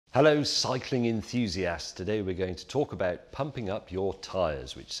Hello cycling enthusiasts, today we're going to talk about pumping up your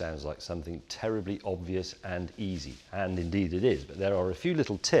tyres, which sounds like something terribly obvious and easy, and indeed it is, but there are a few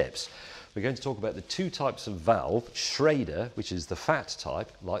little tips. We're going to talk about the two types of valve, Schrader, which is the fat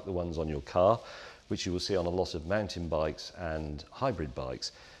type, like the ones on your car, which you will see on a lot of mountain bikes and hybrid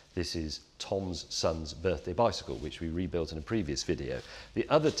bikes. This is Tom's son's birthday bicycle, which we rebuilt in a previous video. The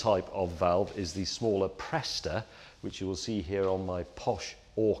other type of valve is the smaller Presta, which you will see here on my posh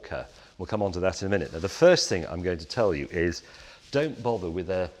Orca. We'll come on to that in a minute. Now, the first thing I'm going to tell you is don't bother with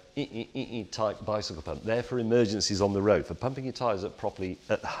a type bicycle pump. They're for emergencies on the road. For pumping your tyres up properly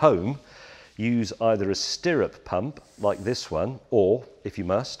at home, use either a stirrup pump like this one, or, if you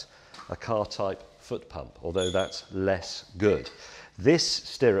must, a car type foot pump, although that's less good. This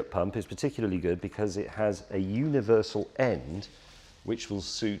stirrup pump is particularly good because it has a universal end which will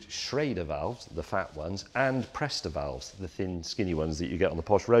suit Schrader valves, the fat ones, and Presta valves, the thin, skinny ones that you get on the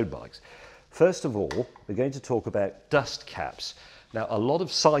posh road bikes. First of all, we're going to talk about dust caps. Now, a lot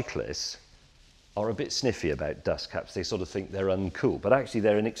of cyclists are a bit sniffy about dust caps. They sort of think they're uncool, but actually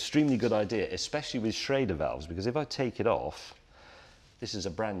they're an extremely good idea, especially with Schrader valves, because if I take it off, this is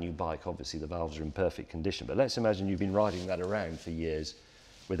a brand new bike, obviously the valves are in perfect condition, but let's imagine you've been riding that around for years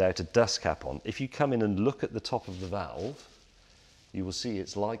without a dust cap on. If you come in and look at the top of the valve, you will see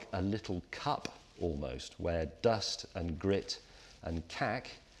it's like a little cup almost, where dust and grit and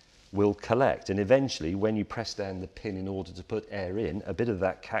cack will collect. And eventually, when you press down the pin in order to put air in, a bit of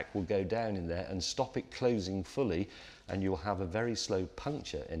that cack will go down in there and stop it closing fully, and you'll have a very slow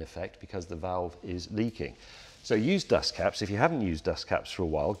puncture in effect because the valve is leaking. So use dust caps. If you haven't used dust caps for a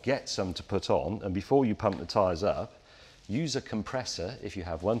while, get some to put on, and before you pump the tyres up, use a compressor, if you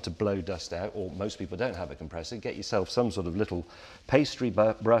have one, to blow dust out, or most people don't have a compressor. Get yourself some sort of little pastry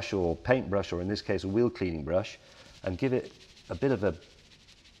brush or paintbrush, or in this case a wheel cleaning brush, and give it a bit of a,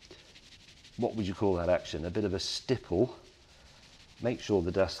 what would you call that action? A bit of a stipple. Make sure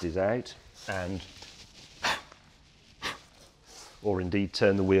the dust is out, and or indeed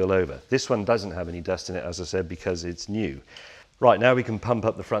turn the wheel over. This one doesn't have any dust in it, as I said, because it's new. Right, now we can pump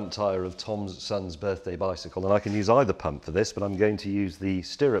up the front tyre of Tom's son's birthday bicycle, and I can use either pump for this, but I'm going to use the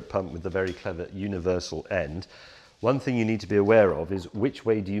stirrup pump with the very clever universal end. One thing you need to be aware of is which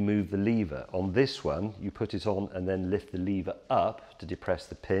way do you move the lever. On this one, you put it on and then lift the lever up to depress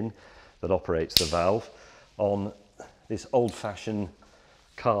the pin that operates the valve. On this old-fashioned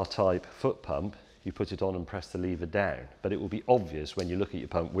car type foot pump, you put it on and press the lever down, but it will be obvious when you look at your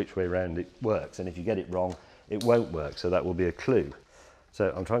pump which way around it works, and if you get it wrong, it won't work, so that will be a clue.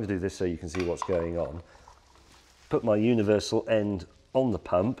 So I'm trying to do this so you can see what's going on. Put my universal end on the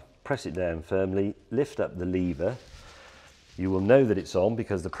pump, press it down firmly, lift up the lever. You will know that it's on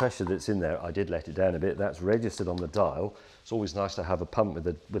because the pressure that's in there, I did let it down a bit, that's registered on the dial. It's always nice to have a pump with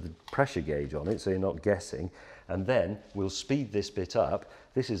a pressure gauge on it so you're not guessing. And then we'll speed this bit up.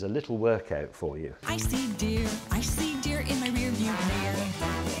 This is a little workout for you. I see deer in my rear view mirror.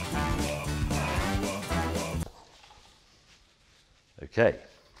 Okay,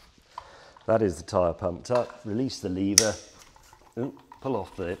 that is the tyre pumped up. Release the lever, pull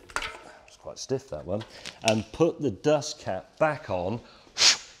off the, it's quite stiff that one, and put the dust cap back on,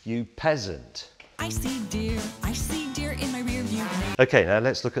 you peasant. I see deer in my rear view. Okay, now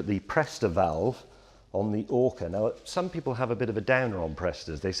let's look at the Presta valve on the Orca. Now, some people have a bit of a downer on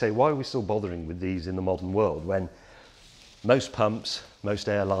Prestas. They say, why are we still bothering with these in the modern world when most pumps, most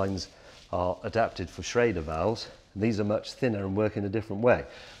airlines are adapted for Schrader valves? These are much thinner and work in a different way.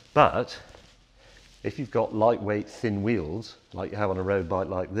 But if you've got lightweight, thin wheels, like you have on a road bike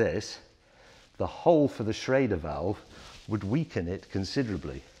like this, the hole for the Schrader valve would weaken it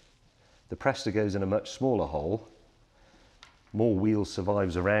considerably. The Presta goes in a much smaller hole, more wheel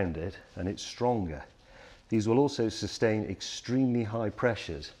survives around it, and it's stronger. These will also sustain extremely high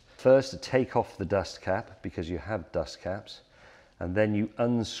pressures. First, to take off the dust cap, because you have dust caps, and then you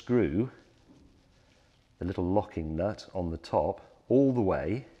unscrew the little locking nut on the top all the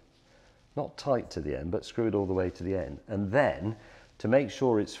way, not tight to the end, but screw it all the way to the end. And then, to make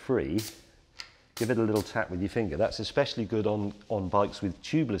sure it's free, give it a little tap with your finger. That's especially good on bikes with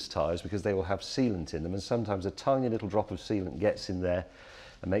tubeless tyres because they will have sealant in them, and sometimes a tiny little drop of sealant gets in there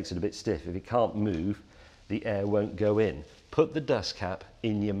and makes it a bit stiff. If it can't move, the air won't go in. Put the dust cap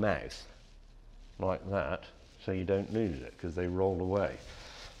in your mouth, like that, so you don't lose it because they roll away.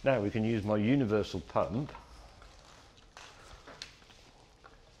 Now we can use my universal pump.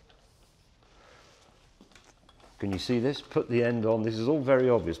 Can you see this? Put the end on. This is all very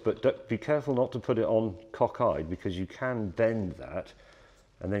obvious, but be careful not to put it on cockeyed because you can bend that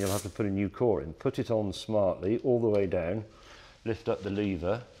and then you'll have to put a new core in. Put it on smartly all the way down, lift up the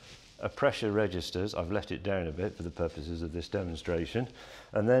lever, a pressure registers. I've let it down a bit for the purposes of this demonstration.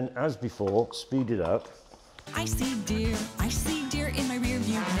 And then, as before, speed it up. I see deer in my rear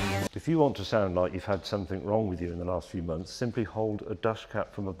view mirror. If you want to sound like you've had something wrong with you in the last few months, simply hold a dust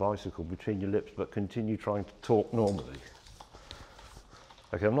cap from a bicycle between your lips, but continue trying to talk normally.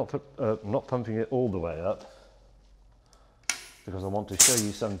 Okay, I'm not pumping it all the way up because I want to show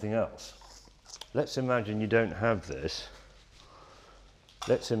you something else. Let's imagine you don't have this.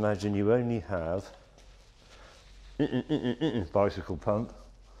 Let's imagine you only have bicycle pump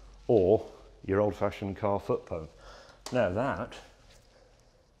or your old-fashioned car foot pump. Now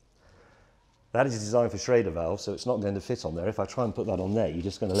that is designed for Schrader valve, so it's not going to fit on there. If I try and put that on there, you're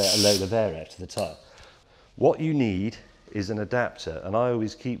just going to let a load of air out to the tyre. What you need is an adapter, and I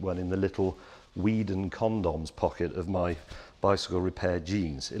always keep one in the little weed and condoms pocket of my bicycle repair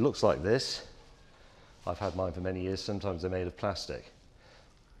jeans. It looks like this. I've had mine for many years. Sometimes they're made of plastic.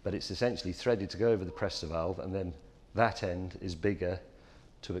 But it's essentially threaded to go over the pressure valve, and then that end is bigger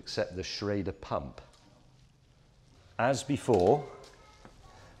to accept the Schrader pump. As before,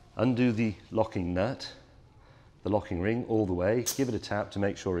 undo the locking nut, the locking ring all the way, give it a tap to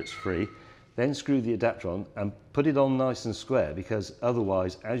make sure it's free, then screw the adapter on and put it on nice and square, because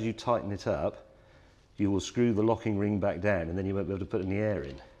otherwise, as you tighten it up, you will screw the locking ring back down and then you won't be able to put any air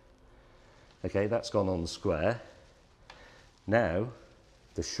in. Okay, that's gone on square. Now,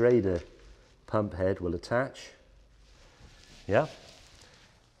 the Schrader pump head will attach. Yeah?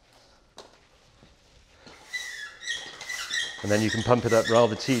 And then you can pump it up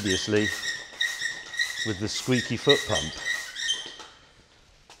rather tediously with the squeaky foot pump.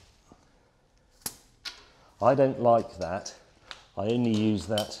 I don't like that. I only use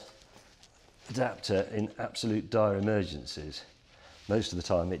that adapter in absolute dire emergencies. Most of the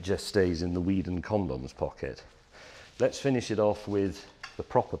time it just stays in the weed and condoms pocket. Let's finish it off with the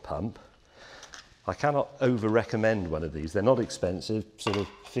proper pump. I cannot over recommend one of these. They're not expensive, sort of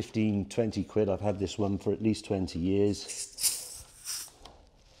 15, 20 quid. I've had this one for at least 20 years.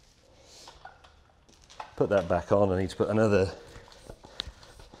 Put that back on. I need to put another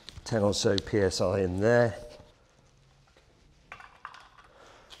 10 or so PSI in there.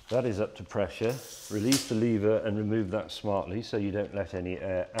 That is up to pressure. Release the lever and remove that smartly so you don't let any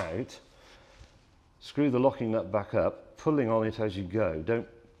air out. Screw the locking nut back up, pulling on it as you go. Don't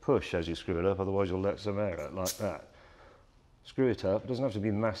push as you screw it up, otherwise you'll let some air out like that. Screw it up. It doesn't have to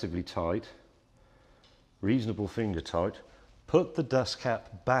be massively tight. Reasonable finger tight. Put the dust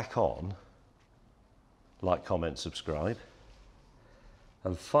cap back on. Like, comment, subscribe.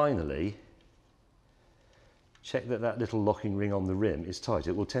 And finally, check that that little locking ring on the rim is tight.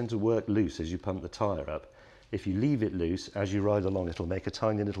 It will tend to work loose as you pump the tyre up. If you leave it loose, as you ride along, it'll make a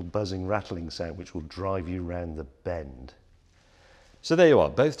tiny little buzzing, rattling sound which will drive you round the bend. So there you are,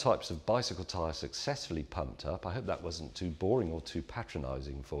 both types of bicycle tyre successfully pumped up. I hope that wasn't too boring or too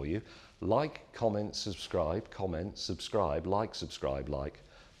patronising for you. Like, comment, subscribe, like, subscribe, like,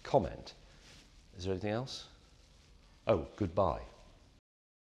 comment. Is there anything else? Oh, goodbye.